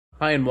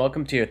Hi and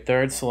welcome to your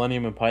third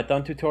Selenium and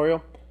Python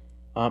tutorial.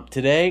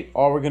 Today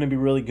all we're going to be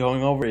really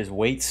going over is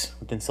weights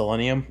within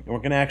Selenium, and we're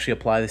going to actually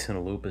apply this in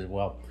a loop as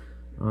well.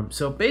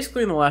 So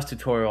basically in the last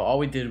tutorial all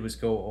we did was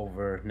go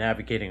over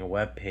navigating a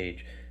web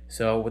page.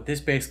 So what this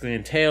basically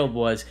entailed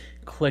was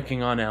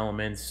clicking on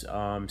elements,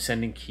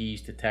 sending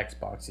keys to text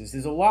boxes.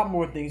 There's a lot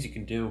more things you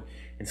can do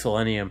in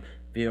Selenium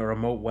via a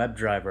remote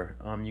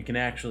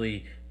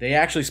WebDriver. They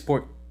actually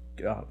support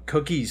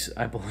cookies,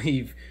 I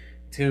believe,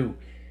 too,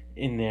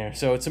 in there.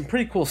 So it's some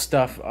pretty cool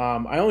stuff.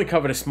 I only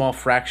covered a small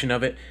fraction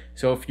of it.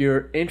 So if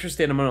you're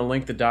interested, I'm going to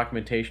link the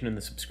documentation in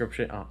the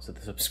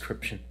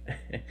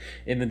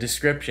in the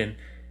description,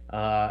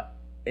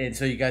 and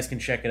so you guys can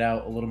check it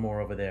out a little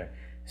more over there.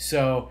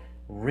 So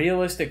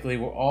realistically,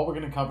 all we're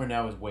going to cover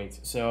now is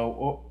weights.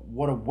 So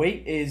what a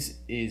wait is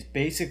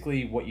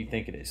basically what you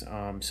think it is.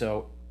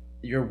 So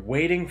you're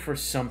waiting for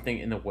something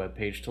in the web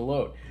page to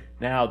load.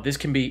 Now this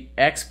can be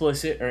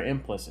explicit or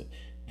implicit.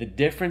 The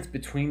difference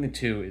between the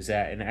two is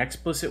that an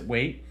explicit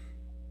wait,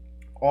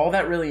 all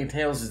that really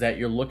entails is that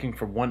you're looking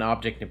for one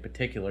object in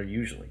particular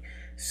usually.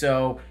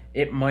 So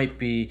it might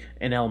be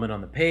an element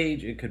on the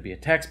page, it could be a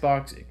text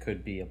box, it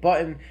could be a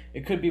button,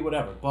 it could be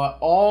whatever. But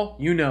all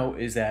you know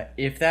is that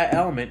if that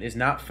element is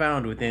not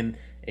found within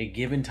a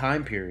given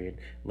time period,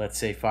 let's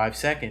say 5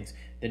 seconds,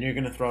 then you're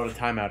going to throw out a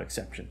timeout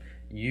exception,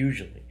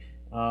 usually.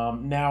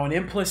 Now an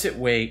implicit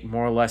wait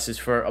more or less is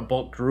for a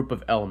bulk group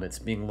of elements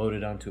being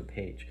loaded onto a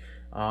page.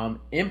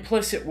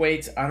 Implicit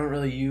waits I don't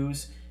really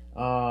use.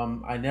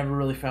 I never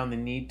really found the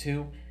need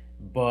to,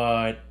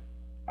 but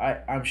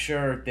I'm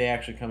sure they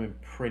actually come in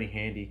pretty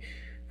handy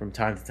from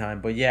time to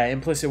time. But yeah,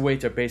 implicit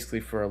waits are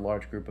basically for a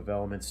large group of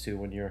elements too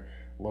when you're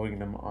loading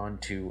them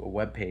onto a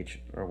web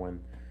page, or when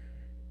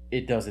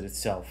it does it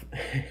itself,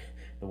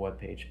 the web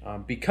page.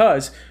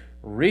 Because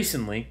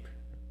recently,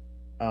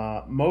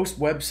 most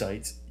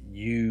websites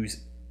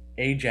use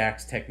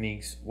AJAX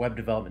techniques, web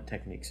development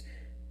techniques,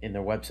 in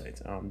their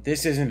websites.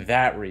 This isn't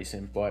that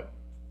recent, but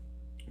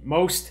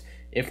most,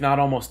 if not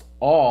almost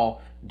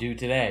all, do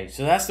today.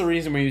 So that's the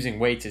reason we're using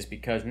waits, is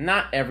because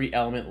not every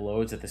element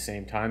loads at the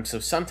same time. So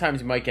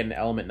sometimes you might get an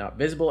element not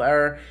visible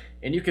error,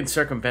 and you can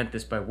circumvent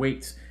this by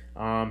waits.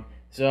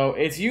 So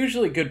it's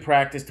usually good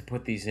practice to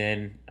put these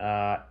in.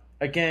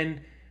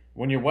 Again,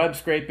 when you're web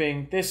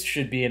scraping, this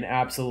should be an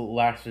absolute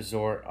last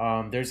resort.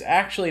 There's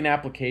actually an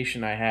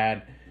application I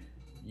had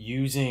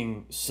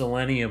using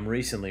Selenium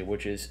recently,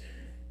 which is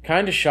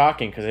kind of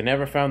shocking because I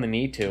never found the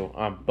need to.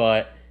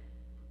 But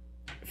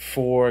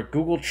for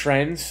Google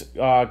Trends,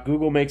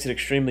 Google makes it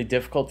extremely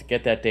difficult to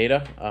get that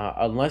data.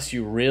 Unless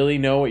you really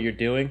know what you're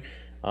doing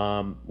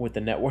with the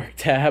network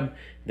tab,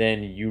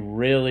 then you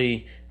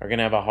really are going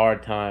to have a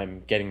hard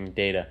time getting the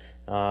data.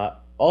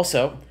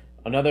 Also,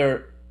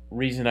 another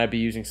reason I'd be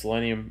using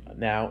Selenium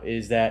now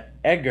is that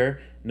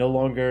Edgar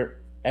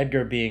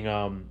being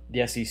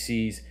the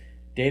SEC's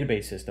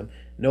database system,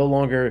 no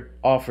longer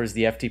offers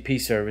the FTP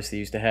service they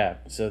used to have.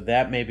 So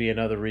that may be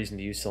another reason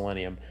to use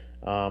Selenium.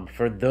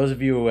 For those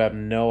of you who have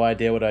no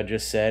idea what I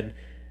just said,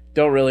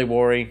 don't really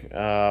worry.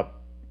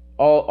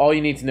 All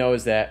you need to know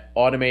is that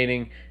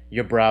automating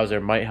your browser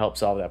might help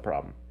solve that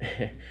problem.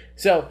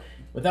 So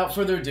without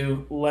further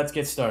ado, let's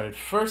get started.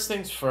 First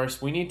things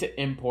first, we need to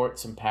import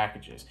some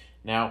packages.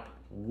 Now,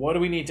 what do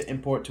we need to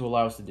import to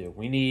allow us to do?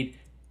 We need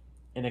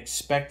an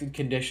expected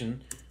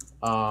condition.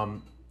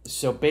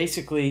 So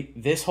basically,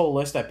 this whole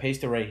list I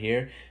pasted right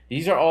here,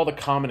 these are all the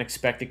common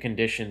expected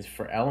conditions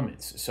for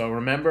elements. So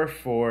remember,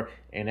 for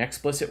an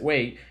explicit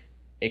wait,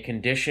 a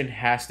condition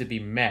has to be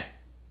met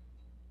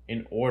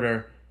in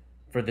order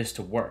for this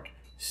to work.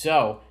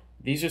 So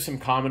these are some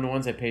common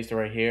ones I pasted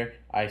right here.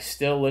 I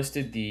still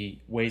listed the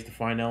ways to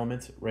find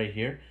elements right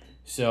here.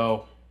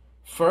 So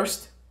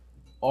first,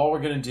 all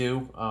we're going to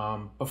do,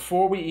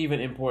 before we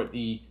even import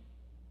the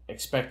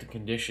expected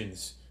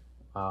conditions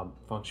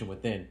function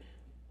within,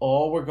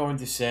 all we're going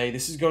to say,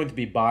 this is going to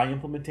be by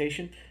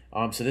implementation.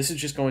 So this is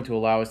just going to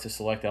allow us to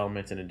select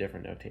elements in a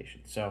different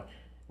notation. So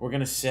we're going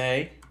to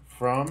say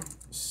from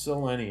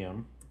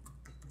Selenium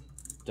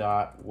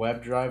dot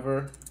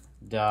WebDriver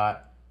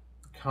dot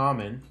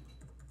common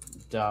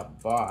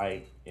dot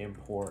by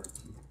import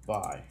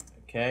by.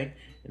 Okay,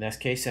 and that's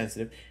case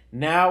sensitive.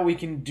 Now we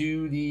can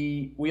do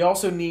we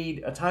also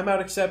need a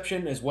timeout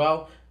exception as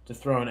well to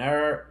throw an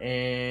error,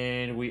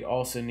 and we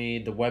also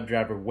need the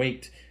WebDriver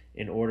wait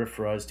in order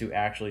for us to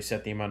actually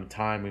set the amount of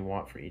time we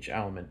want for each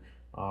element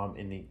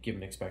in the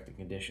given expected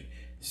condition.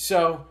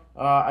 So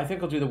I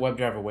think I'll do the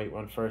WebDriver wait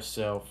one first.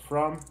 So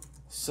from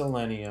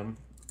Selenium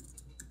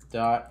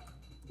dot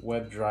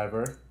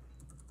WebDriver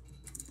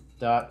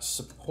dot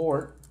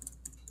support,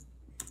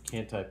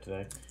 can't type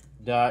today,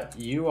 dot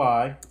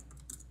UI,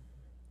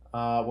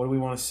 what do we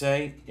want to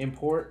say?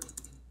 Import,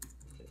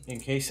 in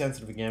case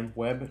sensitive again,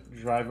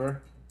 WebDriver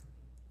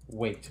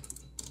wait.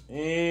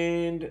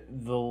 And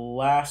the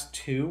last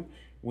two,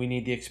 we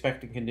need the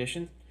expected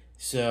condition.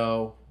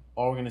 So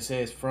all we're going to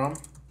say is from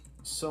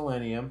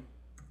Selenium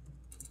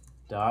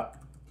dot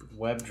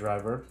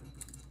WebDriver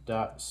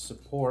dot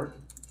support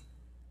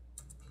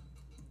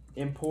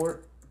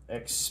import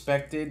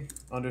expected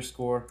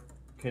underscore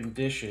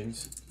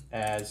conditions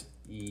as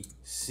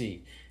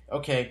EC.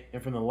 Okay,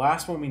 and from the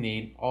last one we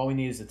need, all we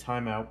need is a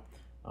timeout,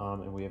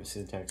 and we have a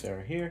syntax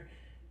error here.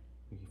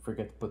 We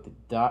forget to put the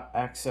dot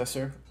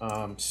accessor.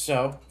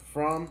 So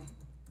from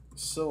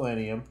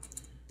Selenium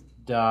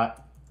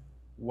dot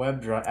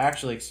Webdriver,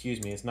 actually,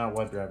 excuse me, it's not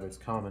Webdriver, it's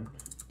common.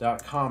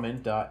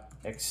 Common dot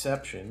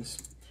exceptions.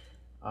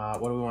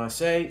 What do we want to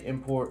say?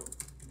 Import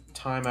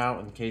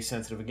timeout, in case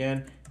sensitive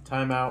again,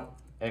 timeout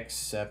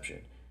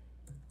exception.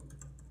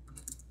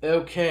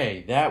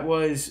 Okay, that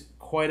was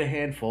quite a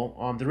handful.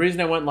 The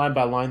reason I went line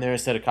by line there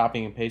instead of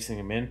copying and pasting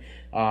them in,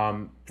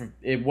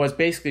 it was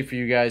basically for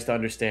you guys to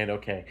understand,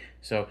 okay,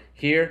 so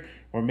here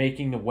we're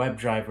making the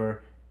WebDriver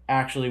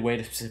actually wait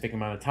a specific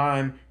amount of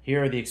time.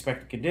 Here are the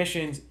expected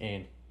conditions,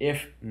 and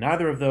if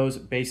neither of those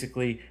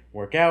basically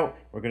work out,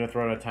 we're going to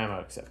throw out a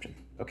timeout exception.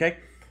 Okay?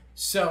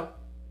 So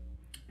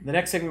the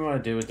next thing we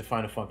want to do is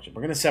define a function.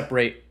 We're going to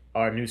separate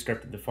our new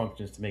script into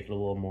functions to make it a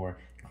little more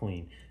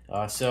clean.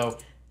 So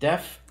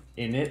def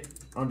init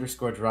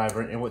underscore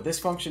driver, and what this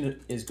function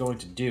is going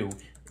to do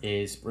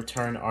is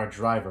return our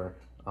driver,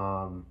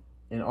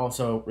 and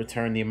also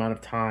return the amount of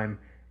time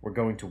we're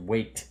going to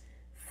wait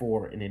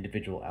for an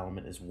individual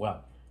element as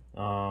well.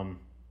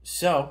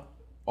 So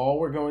all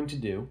we're going to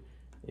do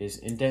is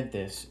indent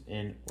this,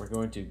 and we're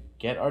going to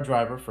get our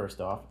driver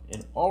first off,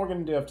 and all we're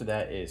going to do after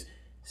that is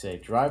say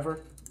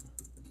driver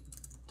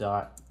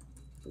dot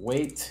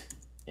wait,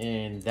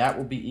 and that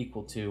will be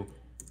equal to,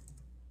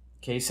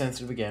 case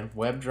sensitive again,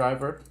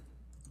 WebDriver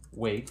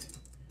wait,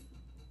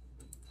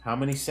 how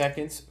many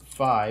seconds?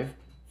 5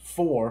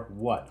 for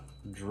what?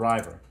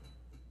 Driver.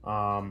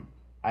 I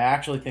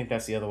actually think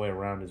that's the other way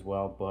around as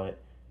well,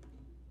 but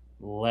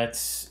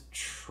let's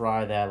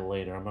try that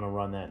later. I'm going to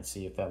run that and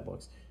see if that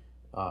looks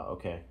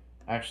okay.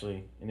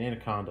 Actually, in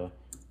Anaconda,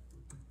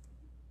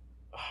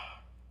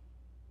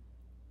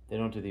 they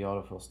don't do the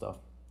autofill stuff.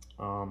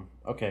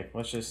 Okay,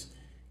 let's just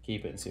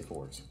keep it and see if it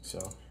works. So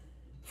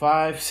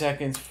 5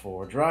 seconds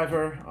for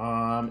driver,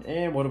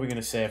 and what are we going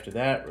to say after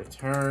that?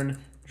 Return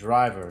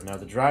driver. Now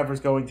the driver is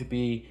going to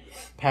be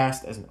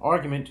passed as an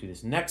argument to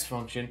this next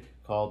function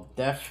called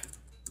def,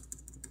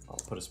 I'll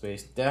put a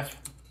space, def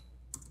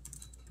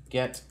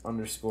get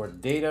underscore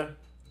data,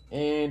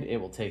 and it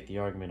will take the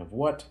argument of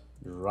what?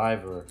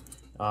 Driver.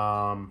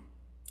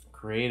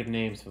 Creative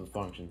names for the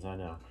functions, I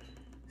know.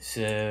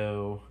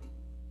 So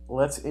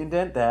let's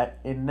indent that,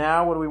 and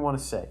now what do we want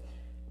to say?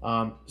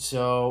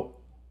 So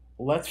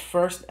let's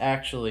first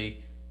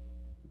actually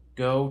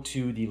go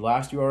to the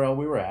last URL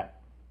we were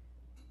at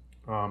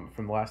from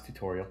the last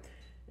tutorial,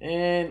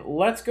 and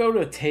let's go to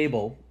a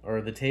table,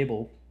 or the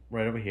table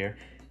right over here,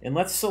 and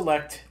let's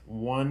select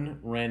one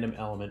random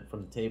element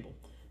from the table.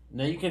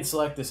 Now you can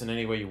select this in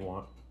any way you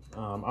want.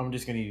 I'm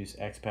just going to use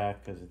XPath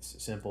because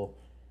it's simple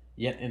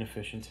yet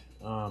inefficient.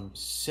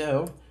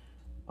 So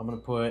I'm going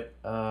to put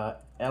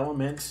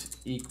element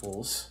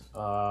equals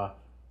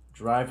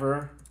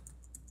driver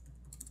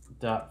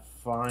dot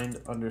find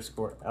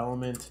underscore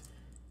element,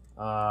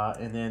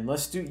 and then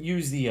let's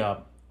use the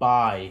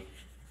by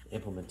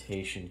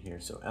implementation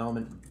here. So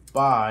element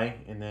by,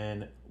 and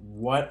then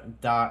what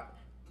dot,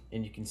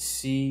 and you can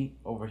see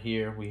over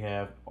here we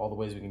have all the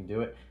ways we can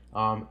do it.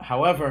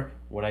 However,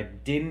 what I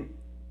didn't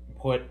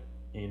put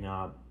in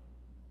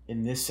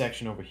this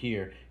section over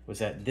here was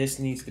that this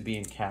needs to be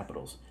in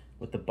capitals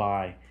with the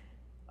by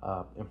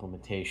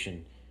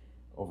implementation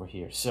over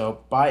here.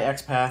 So by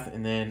XPath,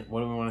 and then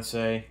what do we want to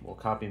say? We'll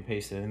copy and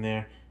paste it in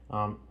there.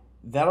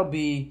 That'll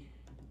be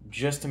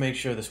just to make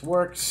sure this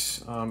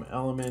works.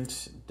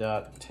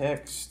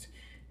 Element.text,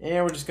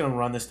 and we're just going to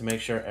run this to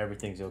make sure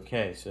everything's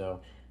okay.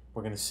 So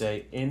we're going to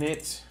say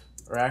init,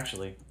 or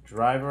actually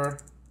driver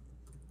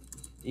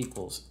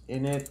equals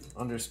init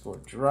underscore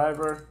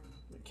driver.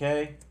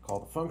 Okay, call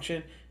the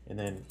function, and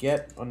then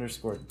get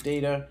underscore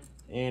data,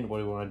 and what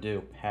do we want to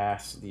do?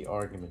 Pass the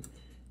argument.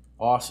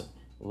 Awesome.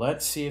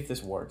 Let's see if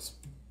this works.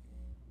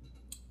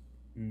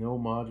 No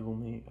module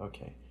name.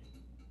 Okay.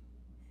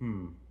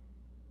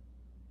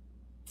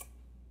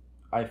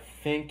 I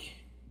think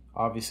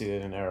obviously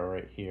there's an error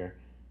right here.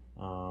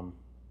 Oh,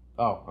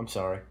 I'm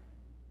sorry.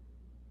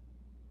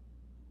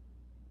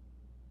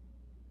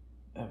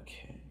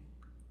 Okay.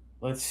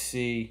 Let's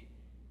see.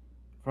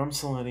 From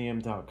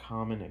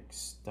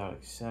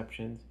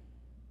selenium.common.exceptions,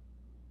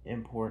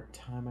 import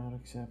timeout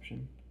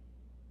exception.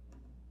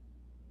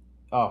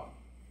 Oh,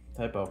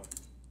 typo.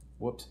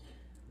 Whoops.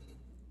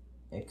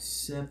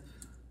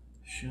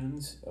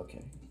 Exceptions.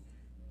 Okay.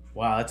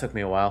 Wow, that took me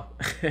a while.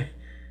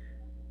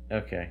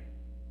 Okay.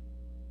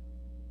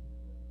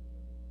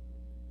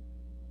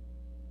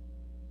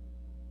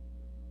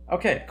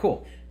 Okay,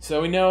 cool.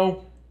 So we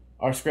know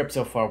our script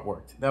so far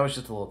worked. That was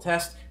just a little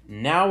test.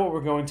 Now what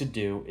we're going to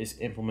do is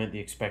implement the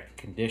expected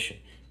condition.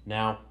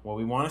 Now, what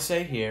we want to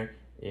say here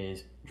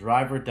is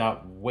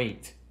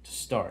driver.wait to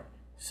start.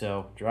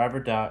 So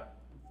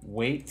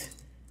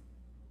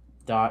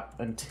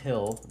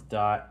driver.wait.until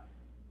dot,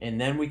 and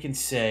then we can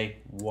say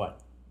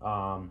what?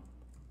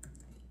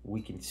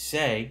 We can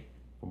say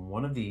from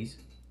one of these,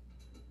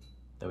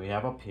 that we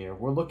have up here,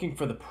 we're looking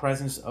for the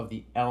presence of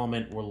the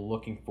element we're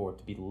looking for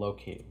to be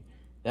located.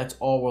 That's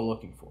all we're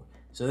looking for.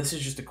 So this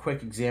is just a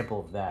quick example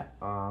of that.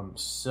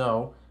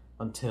 So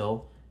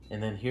until,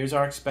 and then here's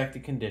our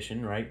expected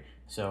condition, right?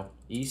 So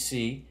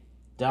EC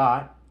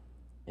dot,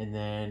 and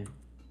then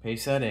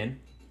paste that in.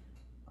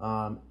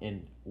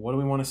 And what do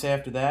we want to say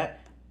after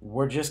that?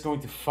 We're just going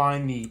to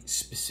find the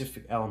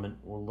specific element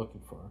we're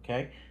looking for,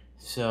 okay?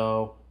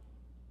 So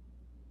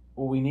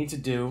what we need to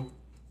do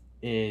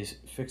is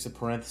fix the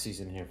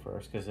parentheses in here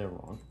first because they're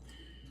wrong.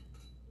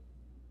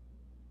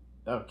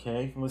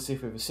 Okay, let's see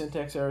if we have a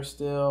syntax error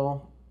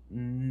still.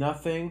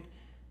 Nothing.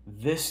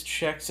 This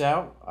checks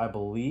out, I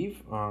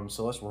believe.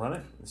 So let's run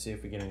it and see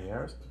if we get any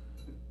errors.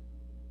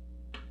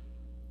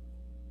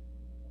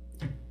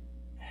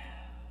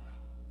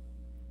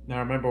 Now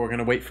remember, we're going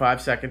to wait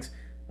 5 seconds.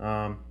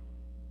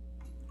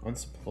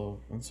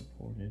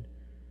 Unsupported.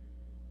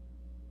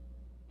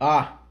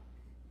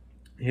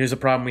 Here's a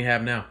problem we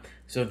have now.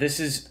 So this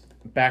is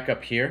back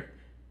up here.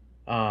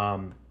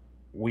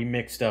 We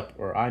mixed up,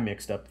 or I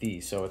mixed up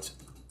these. So it's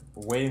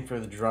waiting for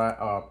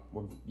the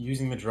we're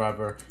using the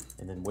driver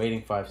and then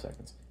waiting 5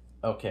 seconds.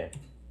 Okay,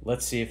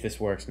 let's see if this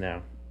works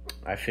now.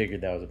 I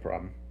figured that was a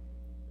problem.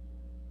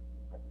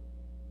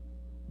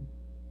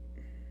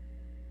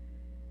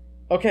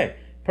 Okay,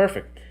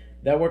 perfect.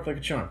 That worked like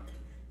a charm.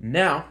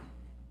 Now,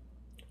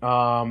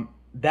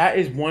 that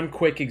is one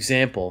quick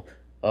example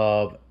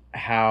of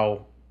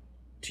how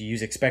to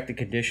use expected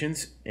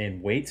conditions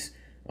and waits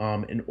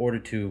in order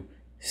to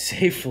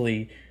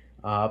safely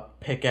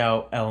pick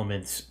out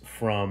elements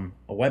from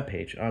a web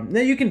page.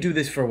 Now you can do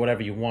this for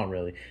whatever you want,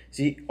 really.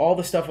 See all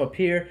the stuff up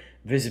here,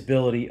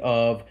 visibility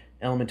of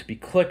element to be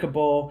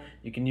clickable.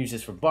 You can use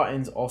this for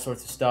buttons, all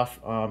sorts of stuff.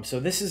 So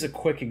this is a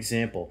quick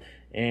example.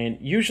 And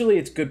usually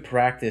it's good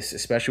practice,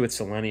 especially with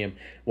Selenium.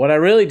 What I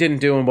really didn't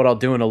do, and what I'll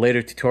do in a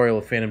later tutorial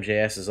with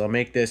Phantom.js, is I'll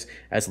make this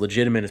as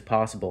legitimate as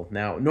possible.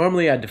 Now,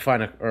 normally I'd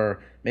define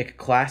or make a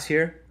class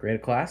here, create a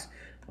class,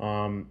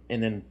 and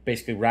then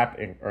basically wrap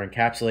or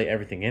encapsulate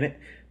everything in it.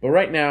 But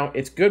right now,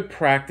 it's good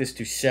practice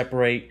to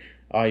separate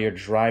your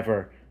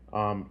driver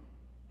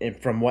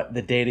from what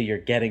the data you're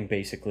getting,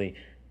 basically,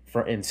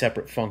 in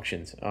separate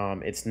functions.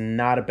 It's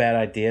not a bad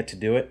idea to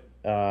do it.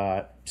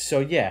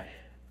 So yeah,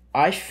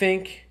 I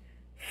think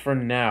for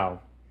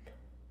now,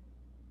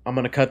 I'm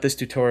going to cut this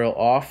tutorial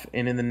off,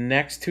 and in the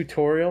next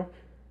tutorial,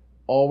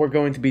 all we're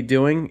going to be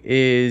doing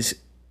is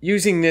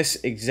using this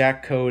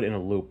exact code in a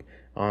loop.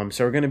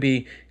 So we're going to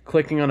be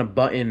clicking on a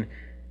button,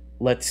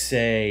 let's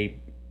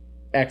say,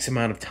 X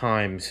amount of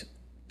times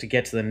to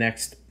get to the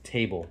next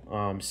table.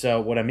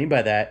 So what I mean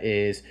by that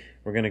is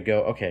we're going to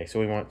go, okay, so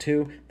we want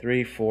 2,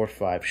 3, 4,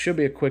 5. Should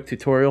be a quick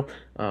tutorial.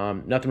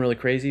 Nothing really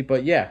crazy,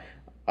 but yeah,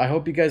 I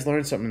hope you guys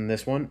learned something in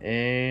this one,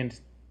 and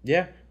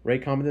yeah,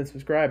 rate, comment, and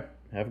subscribe.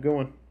 Have a good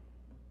one.